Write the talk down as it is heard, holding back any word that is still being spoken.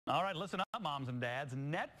All right, listen up, moms and dads.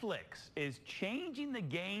 Netflix is changing the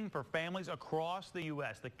game for families across the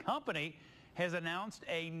U.S. The company has announced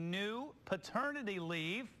a new paternity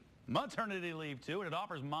leave, maternity leave too, and it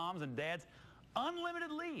offers moms and dads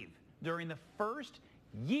unlimited leave during the first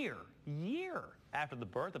year after the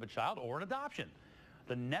birth of a child or an adoption.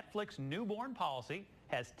 The Netflix newborn policy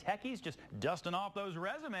has techies just dusting off those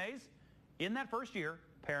resumes. In that first year,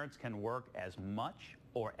 parents can work as much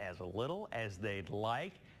or as little as they'd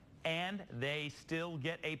like, and they still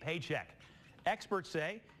get a paycheck. Experts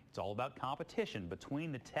say it's all about competition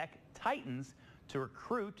between the tech titans to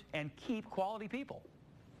recruit and keep quality people.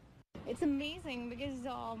 It's amazing because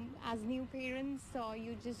as new parents,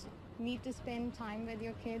 you just need to spend time with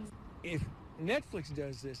your kids. If Netflix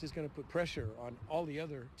does this, it's going to put pressure on all the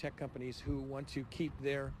other tech companies who want to keep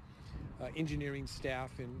their engineering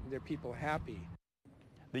staff and their people happy.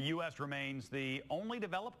 The U.S. remains the only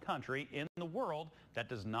developed country in the world that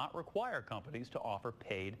does not require companies to offer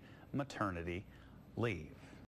paid maternity leave.